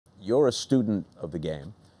you're a student of the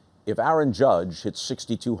game. If Aaron Judge hits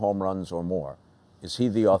 62 home runs or more, is he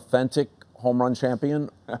the authentic home run champion?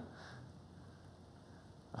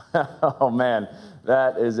 Oh man,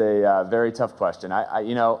 that is a very tough question.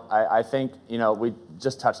 I think, we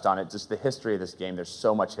just touched on it, just the history of this game. There's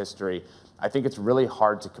so much history. I think it's really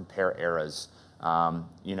hard to compare eras, and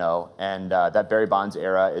that Barry Bonds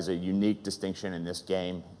era is a unique distinction in this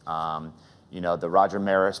game. The Roger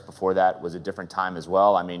Maris before that was a different time as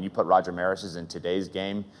well. I mean, you put Roger Maris's in today's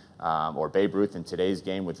game, or Babe Ruth in today's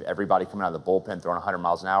game with everybody coming out of the bullpen throwing 100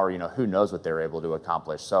 miles an hour, who knows what they were able to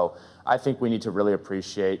accomplish. So I think we need to really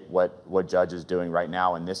appreciate what Judge is doing right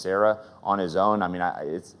now in this era on his own. I mean,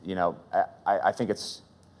 I think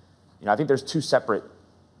there's two separate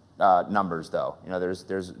numbers though.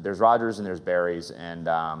 There's Rogers and there's Barry's, and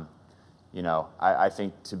I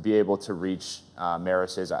think to be able to reach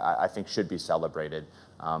Maris's, I think should be celebrated,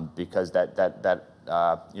 because that the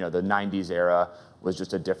 90s era was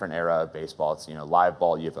just a different era of baseball. It's, live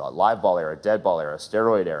ball, you have a live ball era, dead ball era,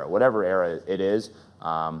 steroid era, whatever era it is.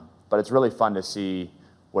 But it's really fun to see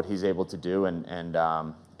what he's able to do and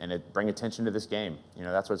bring attention to this game.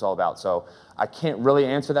 That's what it's all about. So I can't really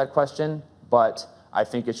answer that question, but I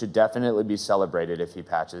think it should definitely be celebrated if he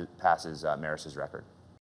passes Maris's record.